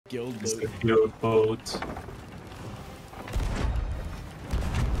Guild It's boat. the guild boat.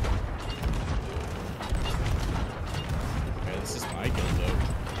 Alright, this is my guild boat.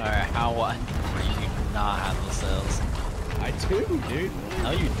 Alright, how what? You do not have those sails. I do, dude.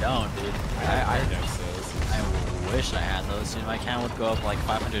 No, you don't, dude. I don't sails. I wish I had those. Dude, my account would go up like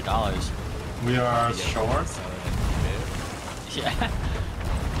 $500. We are Yeah, short. sell it at Yeah.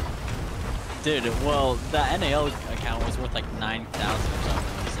 Dude, well, the NAL account was worth like 9,000 or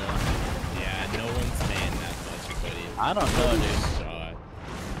something, so. yeah, no one's paying that much, buddy. I don't know, dude. Shot.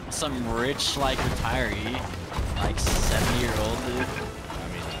 Some rich, like, retiree, like 70-year-old dude. I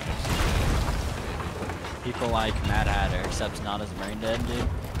mean, actually, People like Mad Hatter, except not as brain dead, dude. You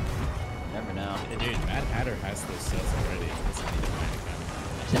never know. yeah, dude, Mad Hatter has those sales already. He doesn't need to buy an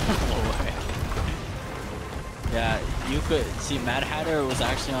account. No way. Yeah, you could see Mad Hatter was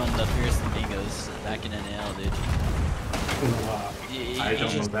actually on the Fierce Amigos back in NAL, dude. Wow. I He don't know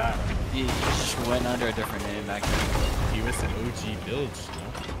just- that. He just went under a different name back then. He was an OG bilge, no?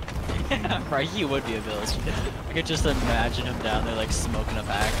 Yeah, right, he would be a village. I could just imagine him down there like smoking a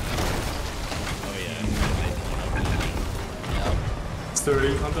pack. Oh, yeah. Yep.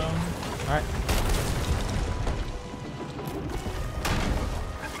 30 countdown. Alright.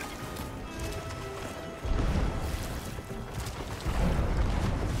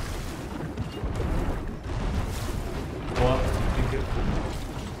 Well, thank you.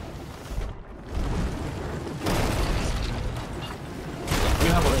 We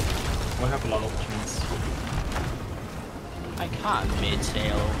have a lot of options. I caught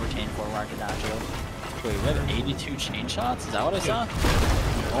mid-tail overtain for Rocketnacho. Wait, we have 82 chain shots? Is that what I saw?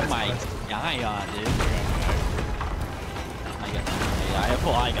 Oh my god, dude.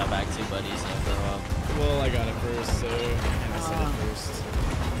 I got back too, buddy, so grow up. Well, I got it first, so I said it first.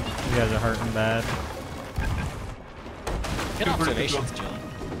 You guys are hurting bad. Good observations, Jillian.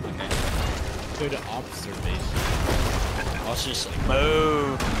 Okay. Good observation. Let's just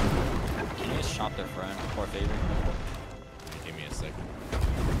move. Can you just shop their friend? Poor favor. Give me a second.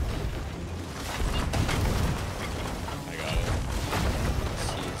 I got it. Let's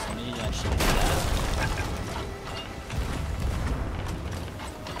see, somebody actually did that.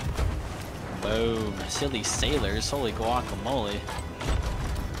 Boom. Silly sailors. Holy guacamole.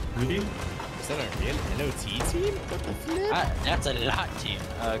 Really? Is that a real LOT team? What the flip? That's a lot, team.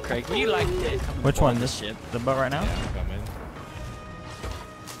 Craig, would you like to come Which aboard one? this This ship? the boat right now? Yeah, I'm coming.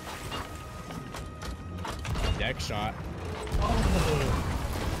 Deck shot.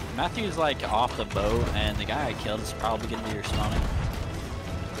 Matthew's like off the boat, and the guy I killed is probably gonna be respawning.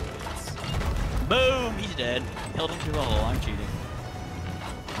 Boom! He's dead. Killed him through the hole. I'm cheating.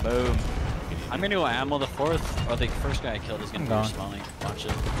 Boom. I'm gonna go ammo the fourth, or the first guy I killed is gonna be Gone. respawning. Watch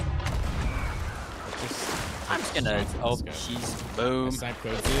it. I'm just gonna. Oh, he's boom. Snipe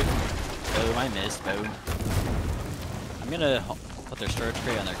code, dude. Boom, I missed. Boom. I'm gonna put their storage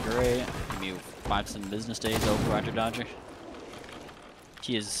crate on their gray. Give me 5 some business days over Roger Dodger.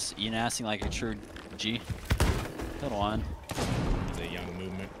 He is acting like a true G. Good one. He's a young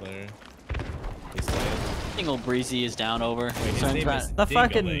movement player. He's playing. Single Breezy is down over. Wait, his Turns name back- is The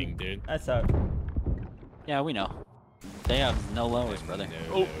fucking. Dingaling, dude. That's out. Yeah, we know. They have no lowers, brother.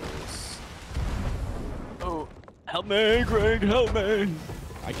 No Oh, nose. oh, help me, Greg, help me.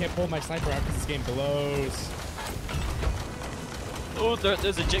 I can't pull my sniper out because this game blows. Oh,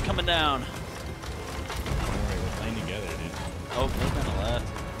 there's a jit coming down. Don't worry, we're playing together, dude. Oh, there's been a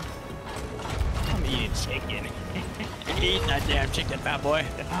left. I'm eating chicken. You're eating that damn chicken, fat boy.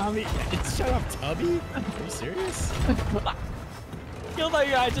 Shut up, Tubby. Are you serious? Killed that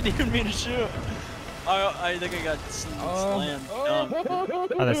guy, I didn't even mean to shoot. I think I got slammed.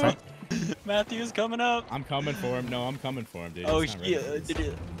 Other side. Matthew's coming up. I'm coming for him. No, I'm coming for him, dude. Oh, He's not ready yeah, for this. did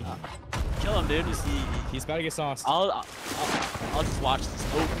it. Kill him, dude. Just, He's about to get sauced. I'll just watch this.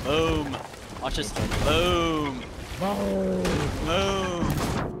 Oh, boom. Watch this. Boom. Boom. Boom.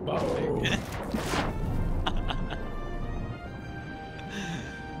 Boom.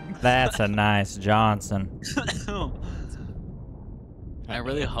 That's a nice Johnson. I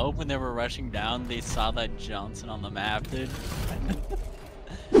really hope when they were rushing down, they saw that Johnson on the map, dude.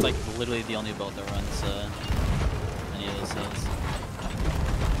 It's like literally the only boat that runs any of those hills.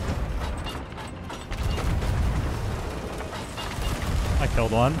 I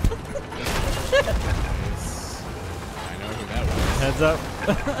killed one. I know who that was. Heads up.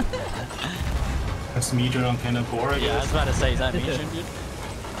 That's Meteor on Cannon 4, I Yeah, I guess. was about to say, is that Meechum, dude?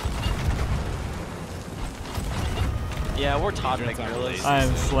 Yeah, we're top deck gorillas. I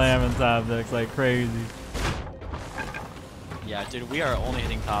am slamming top decks like crazy. Yeah, dude, we are only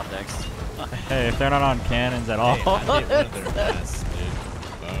hitting top decks. Hey, if they're not on cannons at all. Hey, I hit one of their best,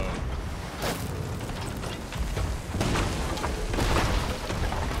 dude. Boom.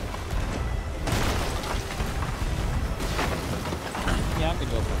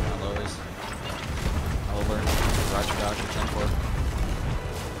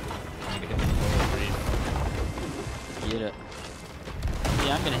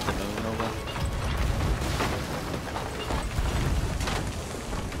 I'm gonna hit the moon over.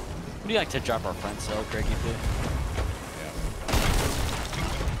 What do you like to drop our friend cell, Greggy Poo?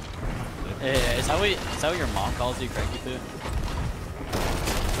 Yeah. Is that what your mom calls you, Greggy Poo?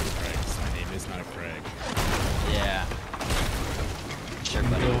 Craig. My name is not Craig. Yeah. Sure,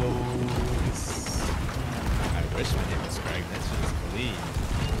 buddy. I wish my name was Craig. That's just clean.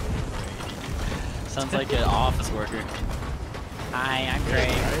 Sounds like an office worker. Hi, I'm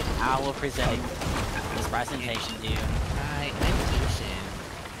Craig. I will present this presentation to you. Hi, I'm Tushin.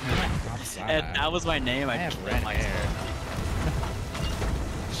 And that was my name. I have red hair.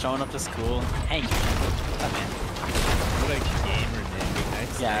 Showing up to school. Hey, come in. What a gamer name.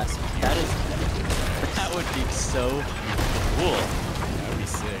 Yeah, that would be so cool. That would be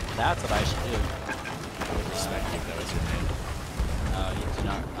sick. That's what I should do. I would respect if that was your name. You do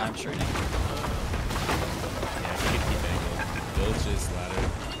not. I'm sure you do. Yeah, we could keep angle. Village's ladder.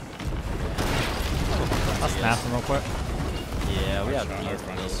 I'll snap them real quick. Yeah, we have our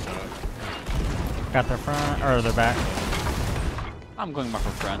front is shot. Got their front or their back. I'm going more for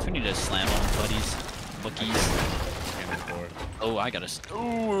friends. We need to slam on buddies. Bookies. Cannon 4. Oh, I gotta.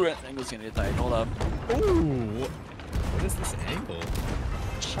 Ooh, that angle's gonna get tight. Hold up. Ooh! What is this angle?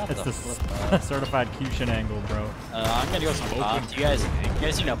 Shut It's the the flip up. certified Cushion angle, bro. I'm gonna go some pop. You guys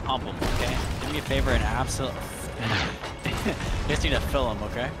need to pump them, okay? Do me a favor and absolutely. You guys need to fill them,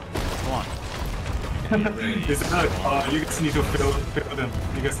 okay? Come on. It's not, you guys need to fill them.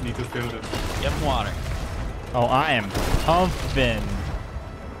 You guys need to fill them. Give them water. Oh, I am pumping.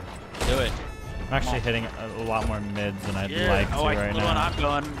 Do it. I'm actually hitting a lot more mids than I'd like to Oh, I right killed one. now. I'm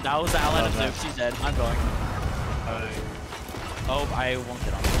going. That was Alan and Love Zook. She's dead. I'm going. Oh, I won't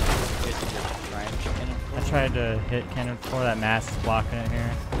get on. You guys need to try and chicken it. I tried to hit cannon 4. That mass is blocking it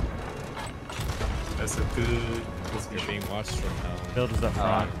here. That's a good. You're being watched from hell. Build is up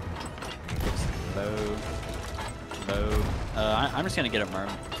front. Load. Load. I'm just gonna get a merm.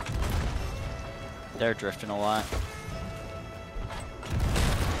 They're drifting a lot.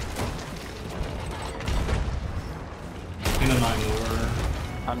 In the 9 lower.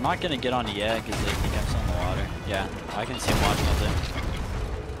 I'm not gonna get on yet because they think I'm still in the water. Yeah, I can see him watching up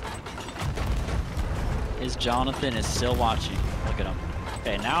there. Jonathan is still watching. Look at him.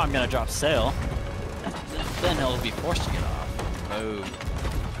 Okay, now I'm gonna drop sail. Then he'll be forced to get off. Boom.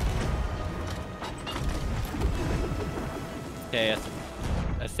 Okay,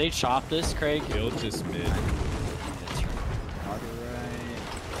 if they chop this, Craig. Build just mid. Right.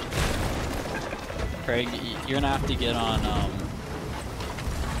 Craig, you're gonna have to get on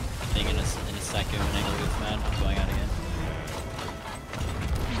thing in a second when angle gets mad. I'm going out again.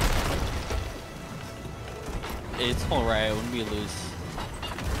 It's alright when we lose.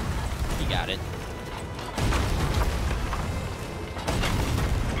 You got it.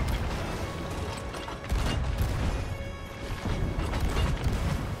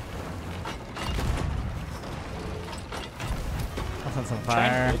 I'll send some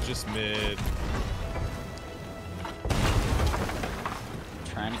fire. Build just mid.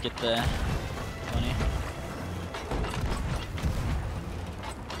 Trying to get the money.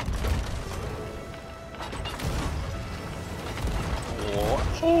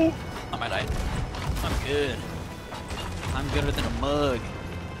 Oh, I might die. I'm good. I'm gooder than a mug.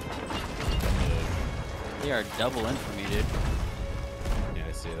 They are double in for me, dude. Yeah,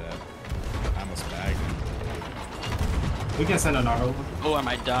 I see that. I almost bagged. We can send an arrow. Oh, I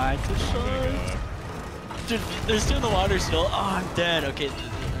might die. To I'm gonna sharks. Dude, they're still in the water still. Oh, I'm dead. Okay,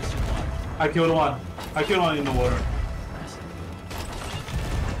 they're still in the water. I killed one. I killed one in the water. Nice.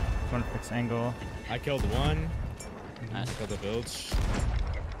 One fix angle. I killed one. Nice. Killed the bilge.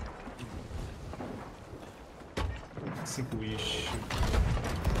 I think we should.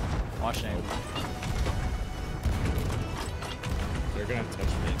 Watch it. They're gonna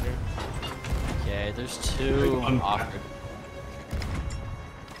touch me here. Okay, there's two offered.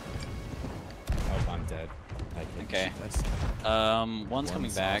 Oh, I'm dead. I can Okay. shoot this. One's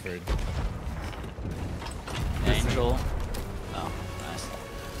coming back. Offered. Angel. Oh, nice.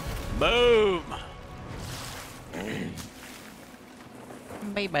 Boom!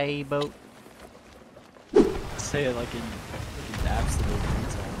 Bye bye, boat. Say it like in absolute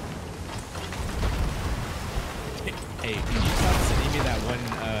detail. Hey, can you stop sending me that one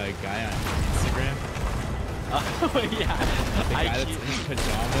guy on Instagram? Oh, yeah. The guy that's in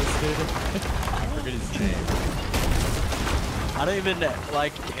pajamas, dude? I forget his name. I don't even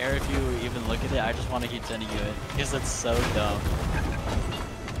like care if you even look at it. I just want to keep sending you it because it's so dumb.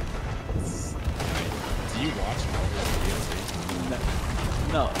 Do you watch all his videos?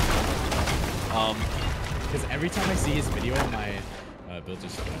 No. Because every time I see his video on my build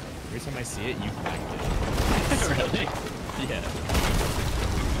just every time I see it, you blacked it. Really? Yeah.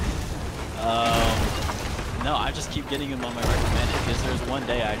 No, I just keep getting him on my recommended because there's one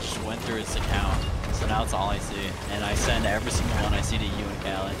day I just went through his account, so now it's all I see, and I send every single one I see to you and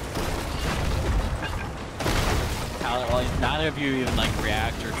Callie. Like, neither of you even like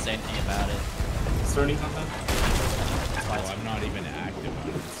react or say anything about it. Starting something? Oh, I'm not even active on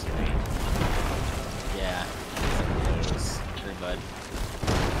it. Screen. Yeah. True, bud.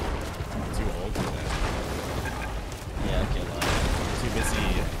 I'm too old for that. Yeah, okay, well. I'm too busy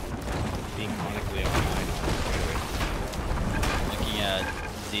being chronically online on Twitter. Looking at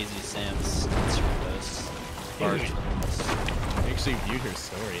ZZ Sam's Instagram posts. Or posts. I actually viewed her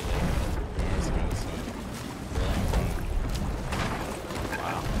story like 2 hours ago, so.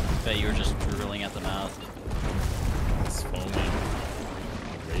 Wow. I bet you were just drooling at the mouth. It's foaming.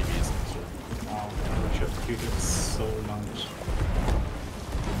 Like rabies and shit. Wow, I should have viewed it so much.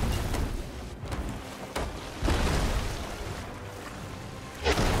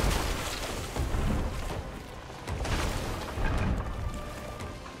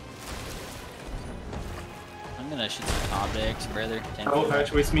 I'm gonna shoot some objects, brother. Oh,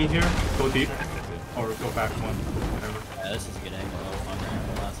 actually, it's me here. Go deep. Or go back one. Whatever. Yeah, this is a good angle.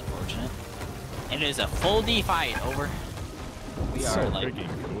 Well, that's unfortunate. And it is a full D fight. Over. We It's are so like, freaking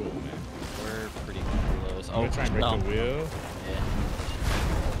cool, man. we're pretty close. I'm gonna try and break no. the wheel. Yeah.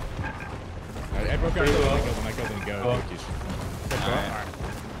 I broke out Pretty the well. Michael and go. Oh. Thank you.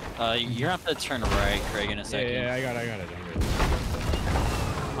 Alright. You're gonna have to turn right, Craig, in a second. Yeah, I got it. I'm good.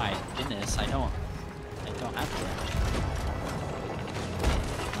 Oh my goodness, I don't have to. Oh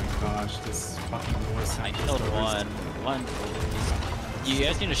my gosh, this fucking noise. I killed one. You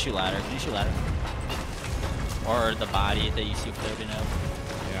guys need to shoot ladder. Can you shoot ladder? Or the body that you see floating up.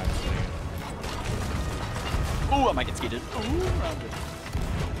 Yeah, I'm seeing it. Ooh, I might get skated. Ooh, rounded.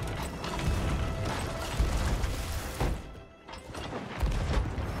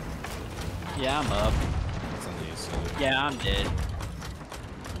 Yeah, I'm up. It's on the east side. Yeah, I'm dead.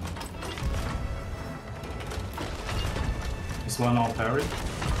 Is one all parried?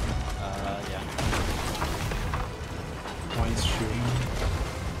 Yeah. One's shooting.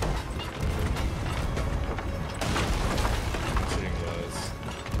 I'm shooting lows.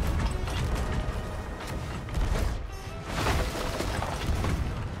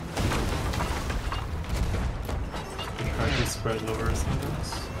 You try to spread lower sometimes.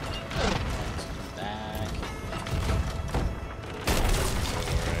 Back.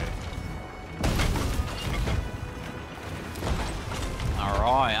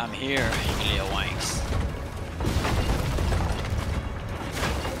 Alright, I'm here, you little wanks.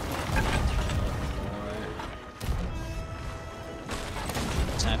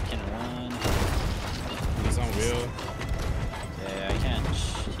 Tapkin 1. He's on wheel. Okay, I can't.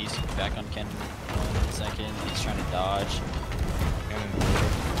 He's back on Ken 1 in a second. He's trying to dodge. Cannon wheel.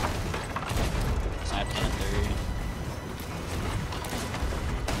 Snap Ken 3.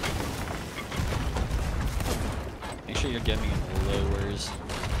 Make sure you're giving him lowers.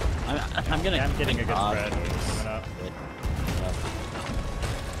 I'm gonna. Yeah, I'm getting a good dodge. spread coming up. Good.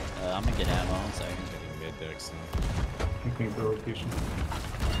 I'm gonna get ammo one second. Getting mid-dex now. Looking for rotation.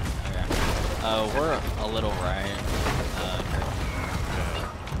 Okay. We're a little right.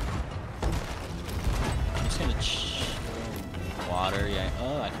 I'm just gonna chill water. Yeah.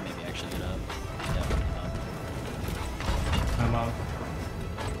 Oh, I can maybe actually get up. Yeah. I'm out.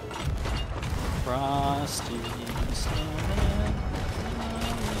 Frosty Snowman.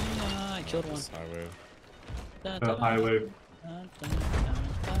 I killed one. This highway. The highway.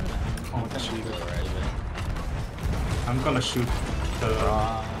 Oh, jeez. I'm gonna shoot the.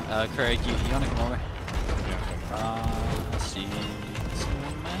 Craig, you wanna come over? Yeah, Frosty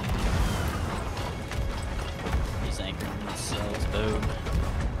Snowman. He's anchoring themselves. Boom.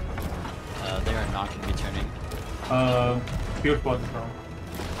 They are not gonna be turning. Build button pro.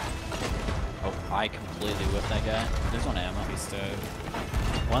 Oh, I completely whipped that guy. There's one ammo. he's dead.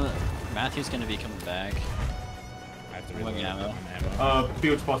 Matthew's gonna be coming back. I have to Wing reload ammo. on ammo.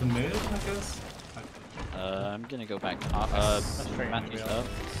 Build button mid, I guess. I'm gonna go back top. straight in Matthew's the up.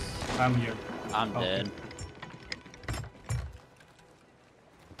 I'm here. I'm Okay. dead.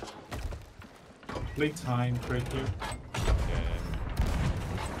 Late time right here. Yeah.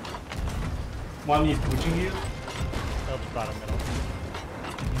 One is pushing you. Oh, bottom middle.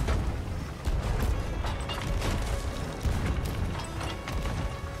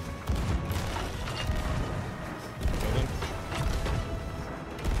 Kill him.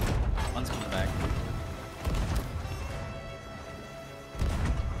 One's coming back.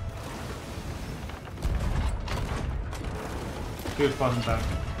 Good button back.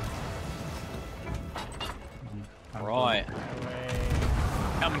 Right.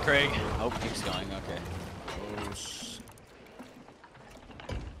 Highway. Coming, Craig. Oh, keeps going. Okay. Oh, sh.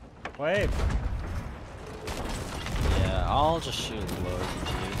 Wait. Yeah, I'll just shoot low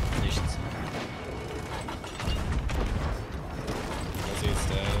as you should see. Let's see it's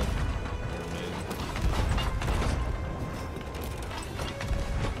dead. Or mid.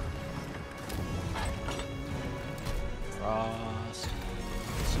 Frost.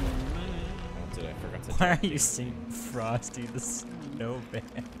 Oh, did I forgot to Why are drop you the- singing Frosty the Snowman?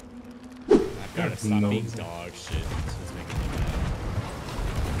 I've gotta stop being knows? dog shit. This is making me mad.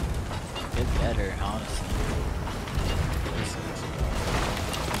 Get better, honestly. There's so much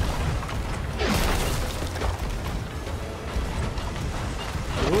dog.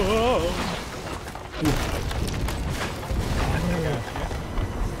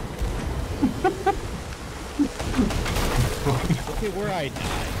 Look at where I died,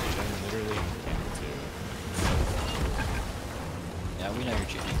 dude. I'm literally on camera too. Yeah, we know you're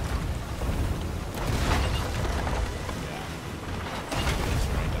cheating. Yeah. That's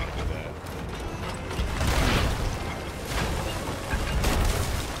right, don't do that.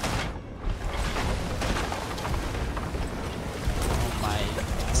 Oh my.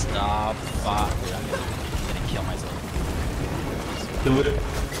 Stop. Fuck. Dude, I'm gonna kill myself. Do it.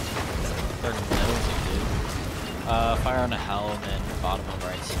 They're nosy, dude. Fire on the helm and bottom of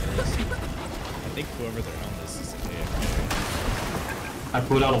right stairs. I think whoever their helm is AFK. I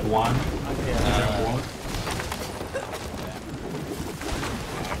put out one. Yeah. One.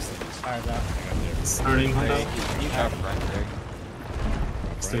 Excellent. Fired up. I got there. Starting on Hey, that. you got right there.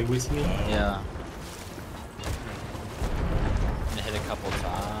 Stay with me. Yeah. Gonna hit a couple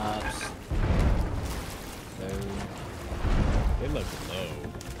tops. Boom. They look low.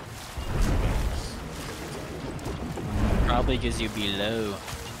 Probably because you below.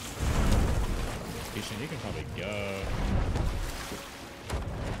 Kishan, you can probably go.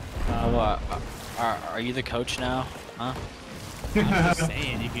 Are you the coach now? Huh? I'm just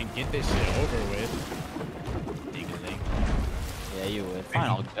saying, you can get this shit over with. Ding-a-ling. Yeah, you would. Fine,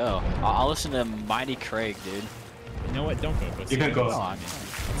 I'll go. I'll listen to Mighty Craig, dude. You know what? Don't go. You can go. No, I mean,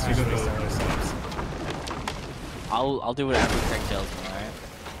 Let's You just can waste go. all our subs. I'll do whatever Craig tells me, alright?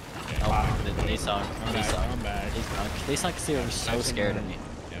 Okay. Oh, they sunk. I'm They back. sunk. I'm back. They sunk. They sunk because they were so Catch 'em scared of room. me.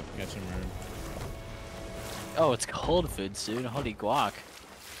 Yep, catch him room. Oh, it's cold food, dude. Holy guac.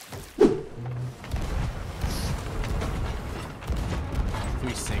 If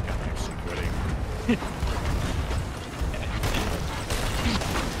we sink, I'm actually quitting.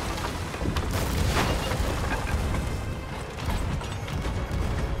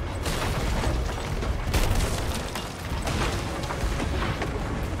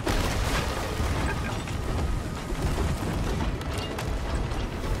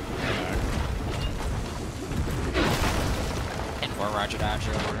 And more Roger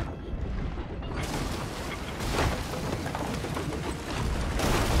Dodger over.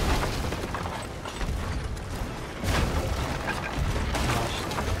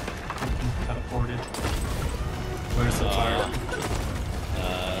 Teleported. Where's the fire?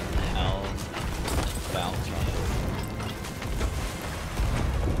 Helm. Bounty.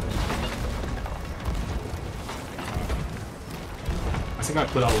 I think I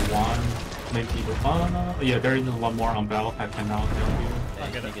put out one. Maybe yeah, there is one more on bell. I can now tell you. Yeah,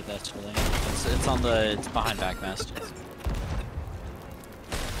 I'll get it. get that Sterling. It's on the. It's behind Backmast.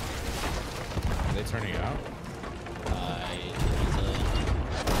 Are they turning out?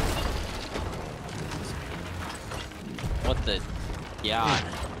 What the? Yeah.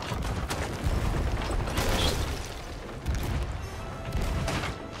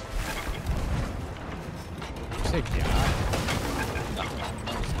 You say yeah?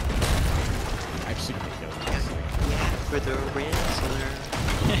 Actually, gonna kill this. For the Ransler.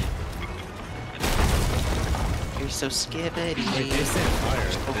 You're so skibbity. Wait, they said fire.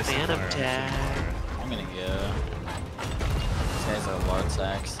 Oh, They said Phantom fire. Tag. I'm gonna go. These guys are large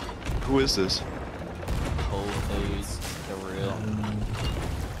sacks. Who is this? Cold foods. The real.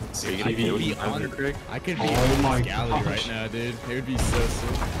 Are you I gonna could be be on on. there, Craig? I could be Oh on my this gallery gosh. right now, dude. It would be so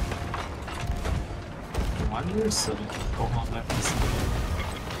sick. One year so go on that.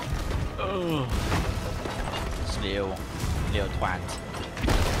 Oh. Slow. Little twat.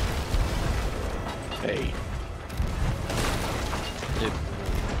 Hey. Dude.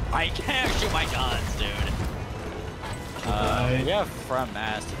 I can't shoot my guns, dude. Right. We have front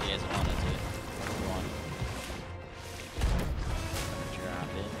mast if you guys wanted to. If you want. Drop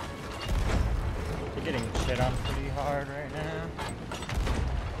it. You're getting shit on pretty hard right now.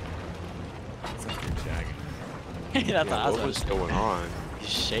 It's like you're jagging. That's Yeah, what awesome. was going on? He's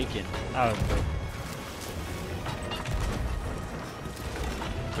shaking. Oh,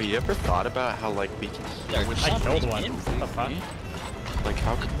 But you ever thought about how like we can hear when I Shut killed me one. in, What the fuck? dude. like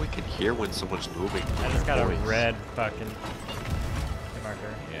how come we can hear when someone's moving? I just got a Voice. red fucking hit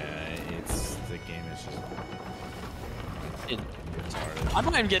marker. Yeah, it's the game is just It- retarded. I'm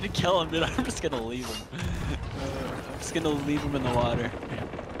not even getting to kill him, dude. I'm just gonna leave him. I'm just gonna leave him in the water.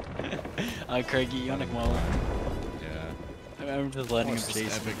 Craigie, you wanna come over? Yeah. I'm just letting him Watch this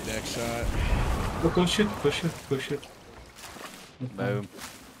chase epic me. deck shot. Push it, push it, push it. Boom.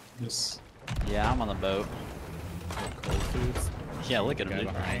 Yes. Yeah, I'm on the boat. Cold foods. Yeah, look at Guy him,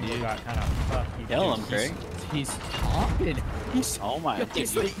 dude. behind Angle you. got kind of fucked. Kill him, Craig. He's talking. He's Oh my, dude.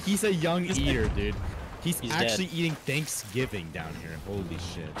 he's a young eater, dude. He's He's actually dead. eating Thanksgiving down here. Holy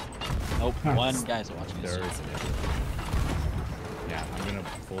shit. Nope, one guy's watching There this. is an issue. Yeah, I'm gonna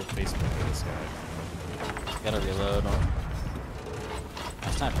full face for this guy. Gotta reload.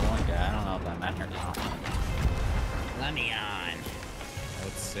 That's time for one guy. I don't know if that matters now. Let me on.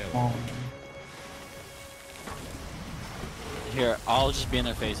 Let's sail. Oh. Here, I'll just be in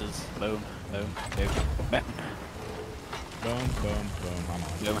their faces. Boom, boom, boom, boom, Boom, boom, boom. I'm on.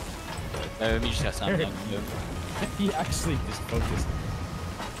 boom. Boom, you just got something. Boom. He actually just focused.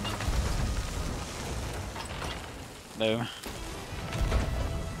 Boom.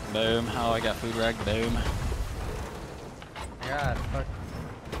 Boom. Oh, I got food rag. Boom. God, fuck.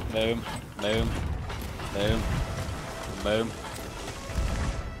 Boom. Boom. Boom. Boom.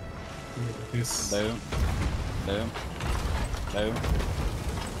 This. Boom. Boom. Boom.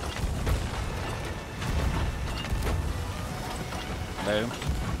 Boom.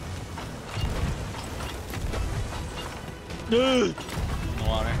 In the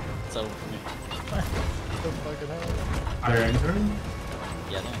water. It's over for me. Are you entering?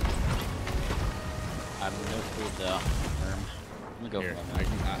 Yeah, there. I have no food though. Let me go Here, for I it.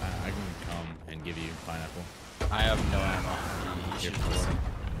 can come and give you pineapple. I have no ammo. You Here, should board him.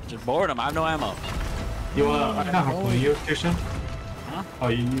 just board him. I have no ammo. You I can help you, Christian. Huh? Oh,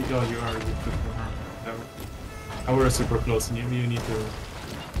 you need. Oh, you are. I were super close, and you need to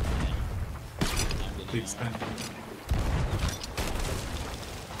please stand.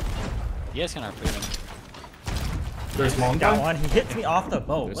 You guys can harpoon him. There's one Got guy. one. He hit me off the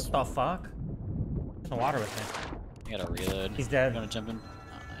boat. This- What the fuck? There's no water with me. I gotta reload. He's dead. You wanna jump in?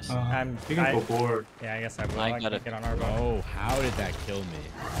 Oh, nice. You can I- go forward. Yeah, I guess I will. I I gotta- can't get on our boat. Oh, how did that kill me?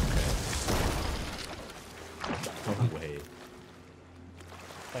 Okay. No way.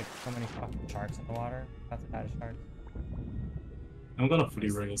 Like so many fucking sharks in the water. That's bad sharks. I'm gonna free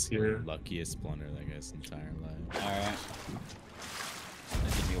race here. Luckiest splinter that guy's entire life. Alright. I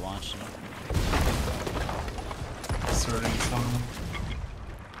could be watching. Starting some.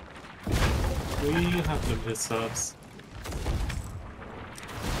 We have limited subs.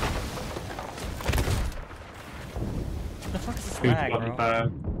 What the fuck is this Big lag, button bro?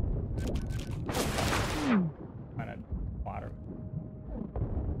 pad. Kind of water.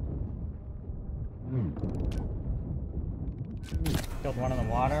 Killed one in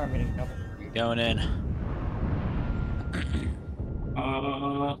the water. I'm getting killed. Going in.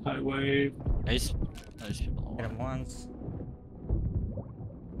 Highway. There's people Hit in him once. the water.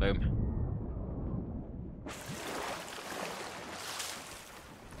 Boom.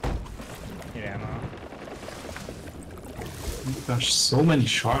 Get ammo. Gosh, so many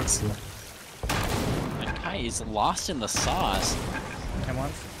sharks here. That guy is lost in the sauce. Hit him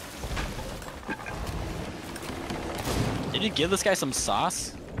once. Did you give this guy some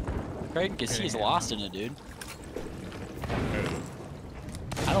sauce? Craig? Because he's Yeah. lost in it, dude.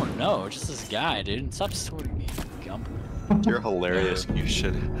 I don't know. Just this guy, dude. Stop sorting me, gump. You're hilarious. You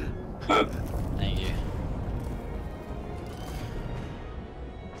should. Thank you.